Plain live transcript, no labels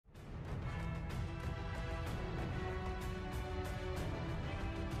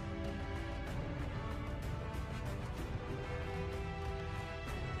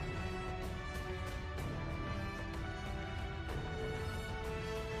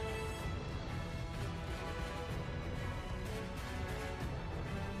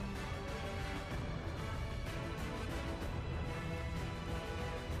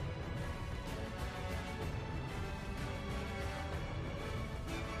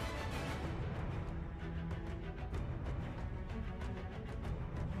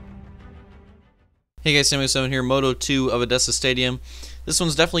Hey guys, Samuel7 here, Moto 2 of Edessa Stadium. This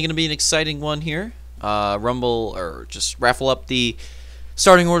one's definitely going to be an exciting one here. Rumble, or just raffle up the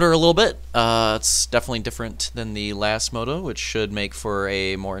starting order a little bit. It's definitely different than the last Moto, which should make for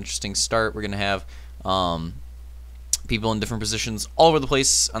a more interesting start. We're going to have people in different positions all over the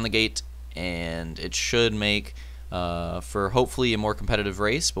place on the gate, and it should make for hopefully a more competitive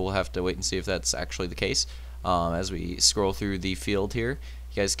race, but we'll have to wait and see if that's actually the case as we scroll through the field here.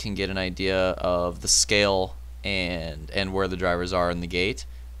 You guys can get an idea of the scale and where the drivers are in the gate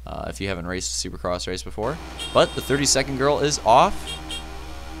if you haven't raced a Supercross race before. But the 30-second girl is off,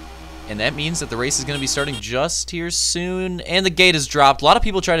 and that means that the race is going to be starting just here soon, and the gate is dropped. A lot of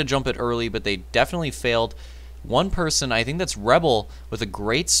people try to jump it early, but they definitely failed. One person, I think that's Rebel, with a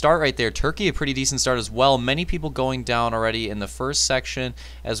great start right there. Turkey, a pretty decent start as well. Many people going down already in the first section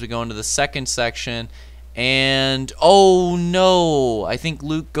as we go into the second section. And oh no, I think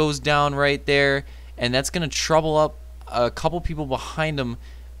Luke goes down right there, and that's going to trouble up a couple people behind him,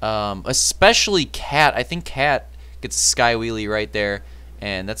 especially Cat. I think Cat gets a sky wheelie right there,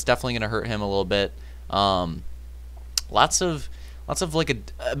 and that's definitely going to hurt him a little bit. Lots of like a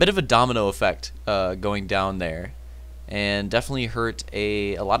bit of a domino effect going down there, and definitely hurt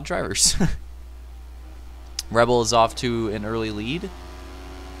a lot of drivers. Rebel is off to an early lead.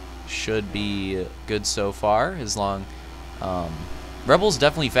 Should be good so far, as long Rebel's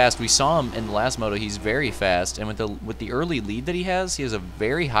definitely fast. We saw him in the last Moto. He's very fast, and with the early lead that he has a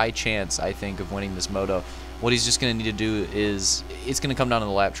very high chance, I think, of winning this Moto. What he's just going to need to do is, it's going to come down to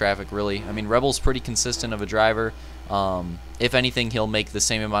the lap traffic, really. I mean, Rebel's pretty consistent of a driver. If anything, he'll make the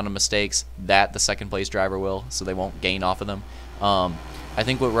same amount of mistakes that the second place driver will, so they won't gain off of them. I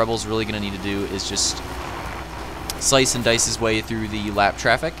think what Rebel's really going to need to do is just slice and dice his way through the lap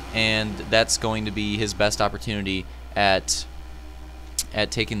traffic, and that's going to be his best opportunity at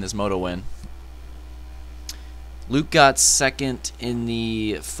taking this Moto win. Luke got second in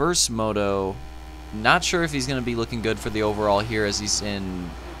the first Moto. Not sure if he's going to be looking good for the overall here, as he's in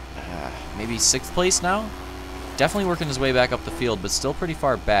maybe 6th place now. Definitely working his way back up the field, but still pretty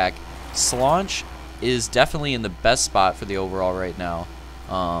far back. Slaunch is definitely in the best spot for the overall right now.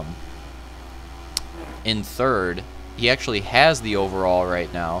 In 3rd, he actually has the overall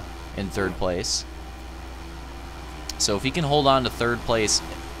right now in 3rd place. So if he can hold on to 3rd place,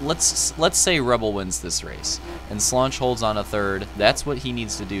 let's say Rebel wins this race and Slaunch holds on to 3rd, that's what he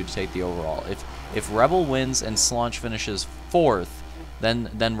needs to do to take the overall. If Rebel wins and Slaunch finishes 4th,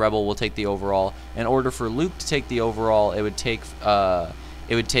 then Rebel will take the overall. In order for Luke to take the overall, it would take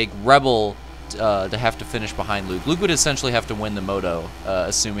Rebel to have to finish behind Luke. Luke would essentially have to win the Moto,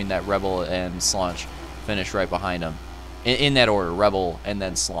 assuming that Rebel and Slaunch finish right behind him. In that order, Rebel and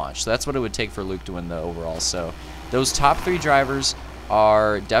then Slaunch. So that's what it would take for Luke to win the overall. So those top 3 drivers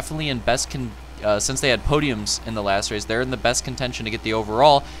are definitely in best since they had podiums in the last race, they're in the best contention to get the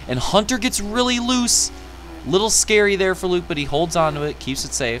overall. And Hunter gets really loose. Little scary there for Luke, but he holds on to it, keeps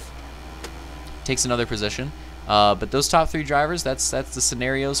it safe, takes another position. But those top 3 drivers, that's the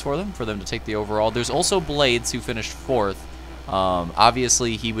scenarios for them to take the overall. There's also Blades, who finished 4th.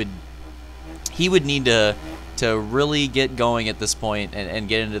 Obviously, he would need to really get going at this point and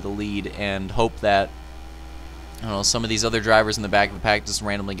get into the lead, and hope that, I don't know, some of these other drivers in the back of the pack just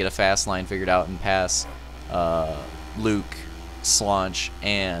randomly get a fast line figured out and pass Luke, Slaunch,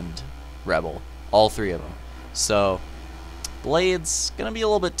 and Rebel, all 3 of them. So Blades gonna be a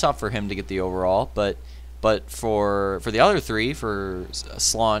little bit tough for him to get the overall, but for the other 3, for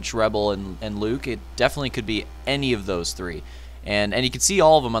Slaunch, Rebel, and Luke, it definitely could be any of those 3. And you can see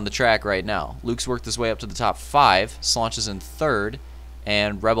all of them on the track right now. Luke's worked his way up to the top 5. Slaunch is in 3rd,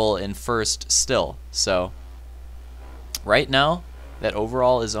 and Rebel in 1st still. So right now, that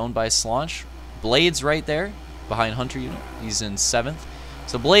overall is owned by Slaunch. Blades right there behind Hunter Unit. He's in 7th.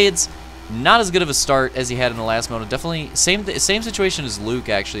 So Blades, not as good of a start as he had in the last Moto. Definitely same situation as Luke,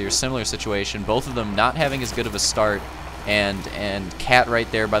 actually, or similar situation. Both of them not having as good of a start. And Cat right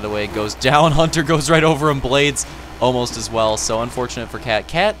there, by the way, goes down. Hunter goes right over him. Blades almost as well. So unfortunate for Cat.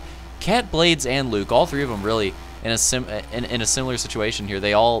 Cat, Blades, and Luke, all 3 of them really in a similar situation here.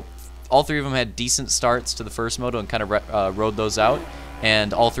 They all 3 of them had decent starts to the first Moto and kind of rode those out.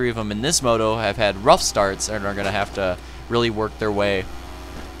 And all 3 of them in this Moto have had rough starts and are going to have to really work their way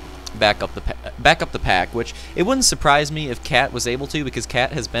back up the pack, which it wouldn't surprise me if Cat was able to, because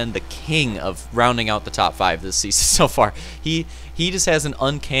Cat has been the king of rounding out the top 5 this season so far. He just has an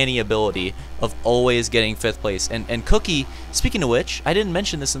uncanny ability of always getting 5th place. And Cookie, speaking of which, I didn't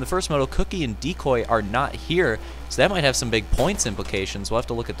mention this in the first Moto, Cookie and Decoy are not here, so that might have some big points implications. We'll have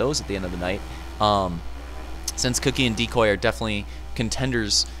to look at those at the end of the night. Since Cookie and Decoy are definitely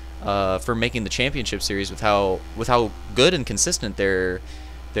contenders for making the championship series with how good and consistent their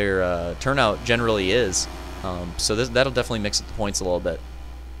turnout generally is. So that'll definitely mix up the points a little bit.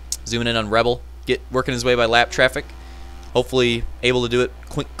 Zooming in on Rebel, working his way by lap traffic. Hopefully able to do it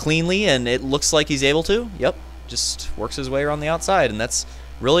cleanly, and it looks like he's able to. Yep, just works his way around the outside, and that's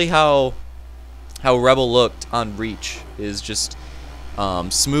really how Rebel looked on Reach, is just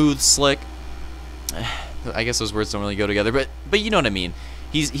smooth, slick. I guess those words don't really go together, but you know what I mean.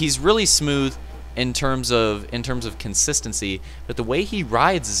 He's really smooth in terms of consistency, but the way he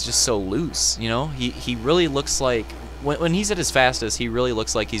rides is just so loose. You know, he really looks like when he's at his fastest, he really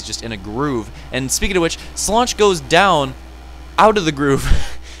looks like he's just in a groove. And speaking of which, Slaunch goes down out of the groove,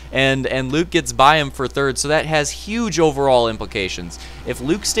 and Luke gets by him for third, so that has huge overall implications. If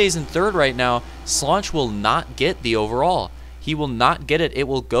Luke stays in third right now, Slaunch will not get the overall. He will not get it. It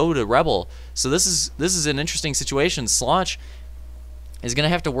will go to Rebel. So this is an interesting situation. Slaunch is going to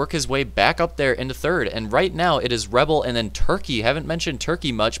have to work his way back up there into third. And right now it is Rebel and then Turkey. Haven't mentioned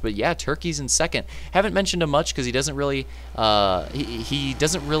Turkey much, but yeah, Turkey's in second. Haven't mentioned him much because he doesn't really he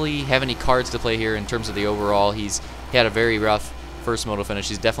doesn't really have any cards to play here in terms of the overall. He had a very rough first moto finish.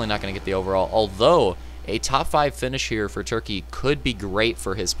 He's definitely not going to get the overall. Although a top 5 finish here for Turkey could be great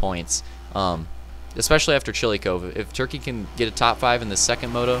for his points. Especially after Chili Cove. If Turkey can get a top 5 in the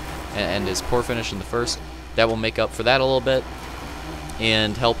second moto and his poor finish in the first, that will make up for that a little bit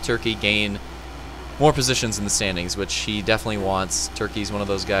and help Turkey gain more positions in the standings, which he definitely wants. Turkey's one of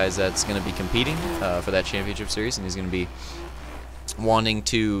those guys that's going to be competing for that championship series, and he's going to be wanting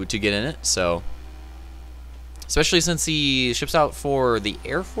to get in it. So, especially since he ships out for the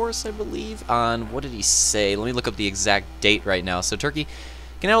Air Force, I believe, on, what did he say? Let me look up the exact date right now. So Turkey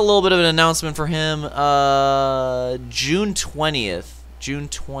can have a little bit of an announcement for him. June 20th. June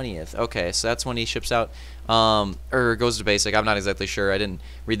 20th. Okay, so that's when he ships out, or goes to basic. I'm not exactly sure. I didn't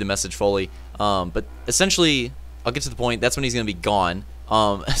read the message fully. But essentially, I'll get to the point. That's when he's going to be gone.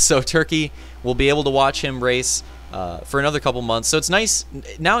 So Turkey will be able to watch him race for another couple months. So it's nice.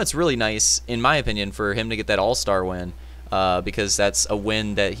 Now it's really nice, in my opinion, for him to get that All-Star win, because that's a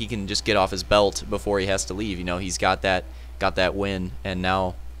win that he can just get off his belt before he has to leave. You know, he's got that win, and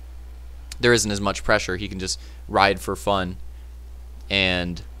now there isn't as much pressure. He can just ride for fun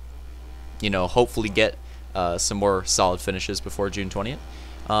and, you know, hopefully get some more solid finishes before June 20th.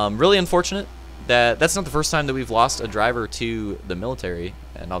 Really unfortunate that that's not the first time that we've lost a driver to the military,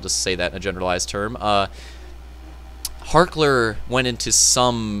 and I'll just say that in a generalized term. Harkler went into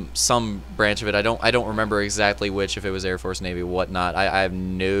some branch of it. I don't remember exactly which, if it was Air Force, Navy, whatnot. I have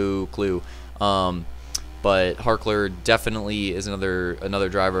no clue. But Harkler definitely is another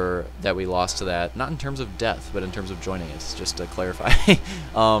driver that we lost to that. Not in terms of death, but in terms of joining us, just to clarify.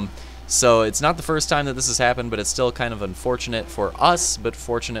 So it's not the first time that this has happened, but it's still kind of unfortunate for us, but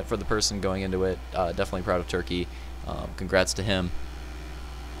fortunate for the person going into it. Definitely proud of Turkey. Congrats to him.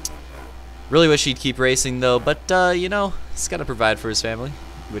 Really wish he'd keep racing, though, but, you know, he's got to provide for his family,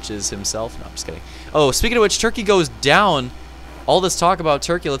 which is himself. No, I'm just kidding. Oh, speaking of which, Turkey goes down. All this talk about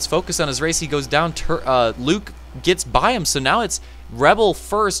Turkey, let's focus on his race. He goes down. Luke gets by him, so now it's Rebel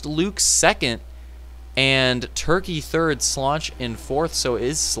first, Luke second, and Turkey third, Slaunch in fourth. So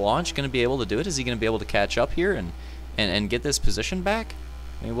is Slaunch going to be able to do it? Is he going to be able to catch up here and get this position back?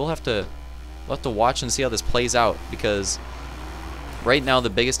 I mean, we'll have to watch and see how this plays out, because right now the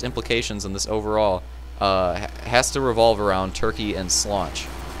biggest implications in this overall has to revolve around Turkey and Slaunch.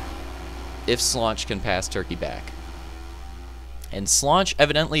 If Slaunch can pass Turkey back. And Slaunch,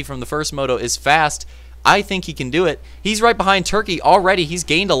 evidently from the first moto, is fast. I think he can do it. He's right behind Turkey already. He's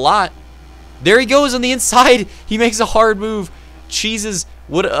gained a lot. There he goes on the inside. He makes a hard move. Cheeses.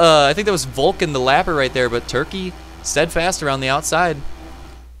 I think that was Vulcan, the lapper, right there. But Turkey, steadfast around the outside.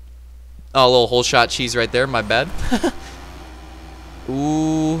 Oh, a little hole shot cheese right there. My bad.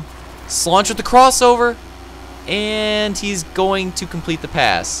 Ooh. Slaunch with the crossover. And he's going to complete the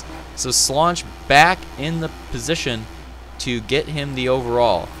pass. So Slaunch back in the position to get him the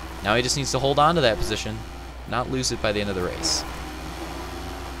overall. Now he just needs to hold on to that position, not lose it by the end of the race.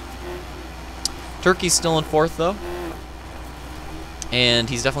 Turkey's still in fourth, though, and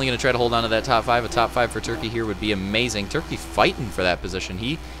he's definitely going to try to hold on to that top 5. A top 5 for Turkey here would be amazing. Turkey fighting for that position.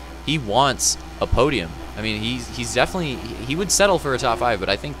 He wants a podium. I mean, he's definitely, he would settle for a top 5, but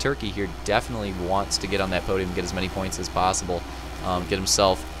I think Turkey here definitely wants to get on that podium, get as many points as possible, get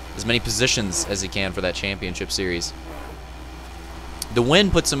himself as many positions as he can for that championship series. The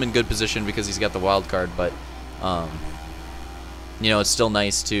win puts him in good position because he's got the wild card, but you know, it's still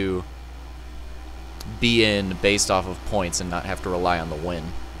nice to be in based off of points and not have to rely on the win.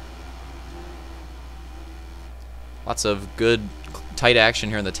 Lots of good tight action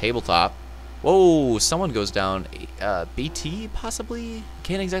here in the tabletop. Whoa, someone goes down. BT, possibly?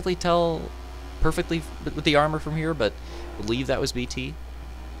 Can't exactly tell perfectly with the armor from here, but believe that was BT.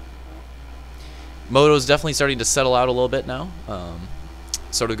 Moto's definitely starting to settle out a little bit now.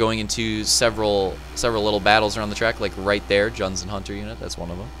 Sort of going into several little battles around the track, like right there, Juns and Hunter unit, that's one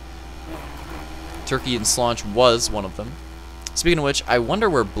of them. Turkey and Slaunch was one of them. Speaking of which, I wonder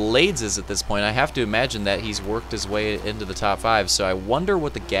where Blades is at this point. I have to imagine that he's worked his way into the top 5, so I wonder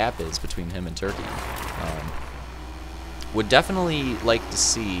what the gap is between him and Turkey. Would definitely like to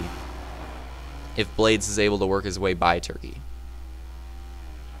see if Blades is able to work his way by Turkey.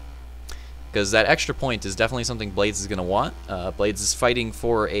 Because that extra point is definitely something Blades is going to want. Blades is fighting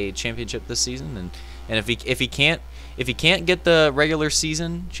for a championship this season, and if he can't get the regular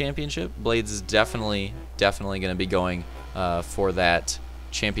season championship, Blades is definitely going to be going for that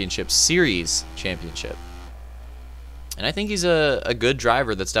championship series championship. And I think he's a good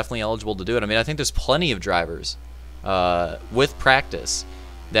driver that's definitely eligible to do it. I mean, I think there's plenty of drivers with practice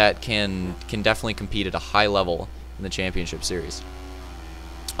that can definitely compete at a high level in the championship series.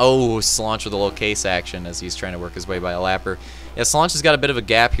 Oh, Slaunch with a low case action as he's trying to work his way by a lapper. Yeah, Slaunch has got a bit of a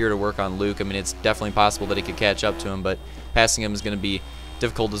gap here to work on Luke. I mean, it's definitely possible that he could catch up to him, but passing him is going to be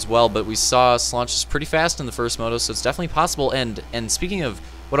difficult as well. But we saw Slaunch is pretty fast in the first moto, so it's definitely possible. And speaking of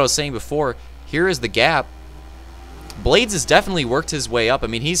what I was saying before, here is the gap. Blades has definitely worked his way up. I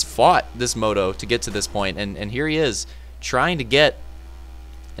mean, he's fought this moto to get to this point, and here he is trying to get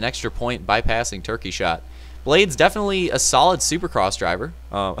an extra point bypassing Turkey Shot. Blades definitely a solid Supercross driver.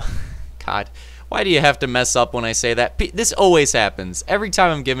 God, why do you have to mess up when I say that? This always happens. Every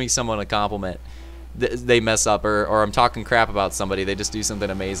time I'm giving someone a compliment, they mess up, or I'm talking crap about somebody, they just do something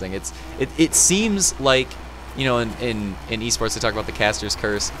amazing. It seems like, you know, in esports they talk about the caster's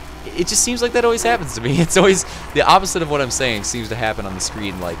curse. It just seems like that always happens to me. It's always the opposite of what I'm saying seems to happen on the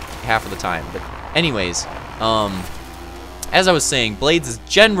screen like half of the time. But anyways, as I was saying, Blades is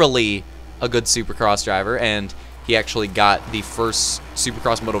generally a good Supercross driver, and he actually got the first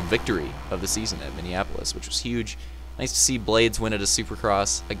Supercross Moto victory of the season at Minneapolis, which was huge. Nice to see Blades win at a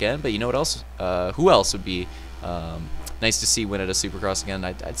Supercross again, but you know what else? Who else would be nice to see win at a Supercross again?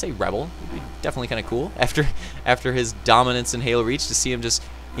 I'd say Rebel would be definitely kind of cool after his dominance in Halo Reach, to see him just,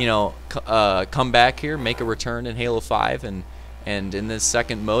 you know, come back here, make a return in Halo 5, and in this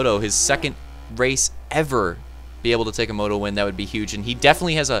second moto, his second race ever, be able to take a moto win. That would be huge. And he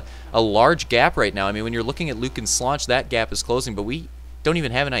definitely has a large gap right now. I mean, when you're looking at Luke and Slaunch, that gap is closing, but we don't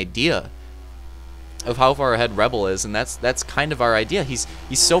even have an idea of how far ahead Rebel is, and that's kind of our idea. He's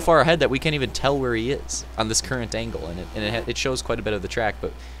so far ahead that we can't even tell where he is on this current angle, and it shows quite a bit of the track,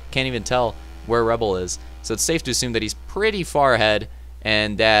 but can't even tell where Rebel is. So it's safe to assume that he's pretty far ahead,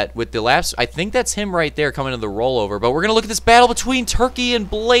 and that with the laps, I think that's him right there coming to the rollover. But we're gonna look at this battle between Turkey and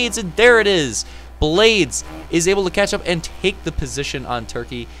Blades, and there it is. Blades is able to catch up and take the position on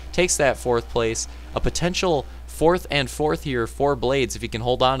Turkey, takes that 4th place. A potential 4th and 4th here for Blades if he can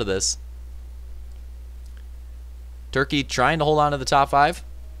hold on to this. Turkey trying to hold on to the top 5.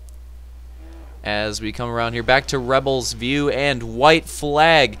 As we come around here, back to Rebel's view, and white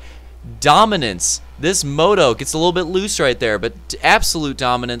flag dominance. This moto gets a little bit loose right there, but absolute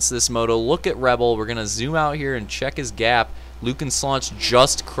dominance this moto. Look at Rebel. We're going to zoom out here and check his gap. Luke and Slaunch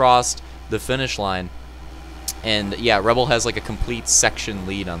just crossed the finish line, and yeah, Rebel has like a complete section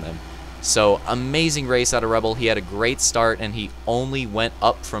lead on them. So amazing race out of Rebel. He had a great start, and he only went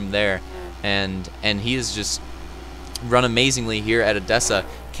up from there, and he has just run amazingly here at Edessa.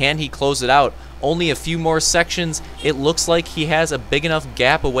 Can he close it out? Only a few more sections. It looks like he has a big enough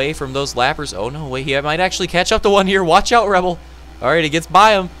gap away from those lappers. Oh no, wait, he might actually catch up to one here. Watch out, Rebel. All right, he gets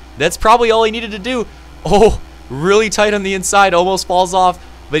by him. That's probably all he needed to do. Oh, really tight on the inside, almost falls off.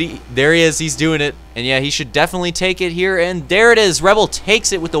 But there he is, he's doing it. And yeah, he should definitely take it here. And there it is, Rebel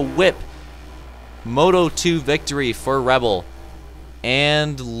takes it with a whip. Moto 2 victory for Rebel.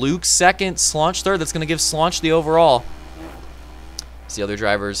 And Luke 2nd, Slaunch 3rd. That's going to give Slaunch the overall. As the other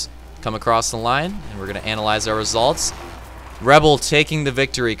drivers come across the line, and we're going to analyze our results. Rebel taking the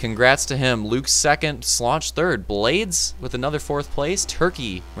victory. Congrats to him. Luke 2nd, Slaunch 3rd. Blades with another 4th place.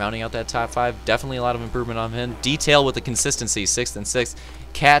 Turkey rounding out that top 5. Definitely a lot of improvement on him. Detail with the consistency, 6th and 6th.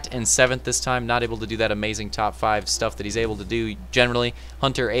 Cat in 7th this time. Not able to do that amazing top 5 stuff that he's able to do generally.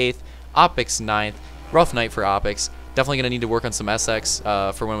 Hunter 8th. Opix 9th. Rough night for Opix. Definitely going to need to work on some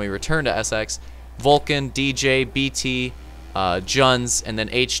SX for when we return to SX. Vulcan, DJ, BT, Juns, and then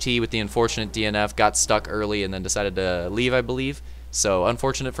HT with the unfortunate DNF. Got stuck early and then decided to leave, I believe. So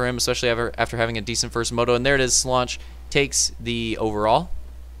unfortunate for him, especially after having a decent first moto. And there it is, Slaunch takes the overall.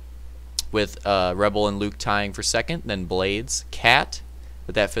 with Rebel and Luke tying for 2nd, then Blades, Cat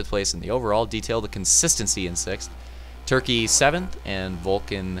with that 5th place in the overall. Detail the consistency in 6th. Turkey 7th, and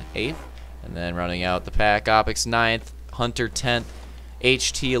Vulcan 8th. And then rounding out the pack, Opix 9th, Hunter 10th,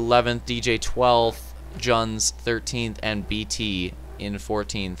 HT 11th, DJ 12th, Juns 13th, and BT in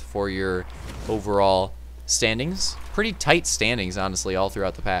 14th for your overall standings. Pretty tight standings, honestly, all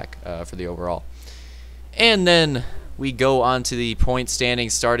throughout the pack for the overall. And then we go on to the point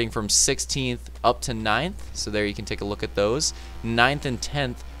standings starting from 16th up to 9th. So there you can take a look at those. 9th and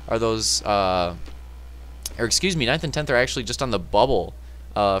 10th are those, 9th and 10th are actually just on the bubble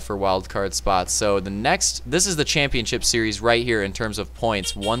for wild card spots. So this is the championship series right here in terms of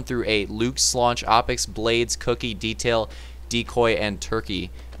points, 1 through 8. Luke, Slaunch, Opix, Blades, Cookie, Detail, Decoy, and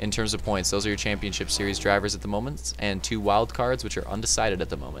Turkey in terms of points. Those are your championship series drivers at the moment, and 2 wild cards, which are undecided at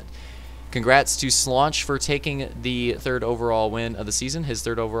the moment. Congrats to Slaunch for taking the 3rd overall win of the season, his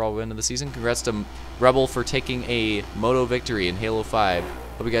 3rd overall win of the season. Congrats to Rebel for taking a Moto victory in Halo 5.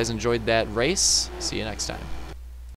 Hope you guys enjoyed that race. See you next time.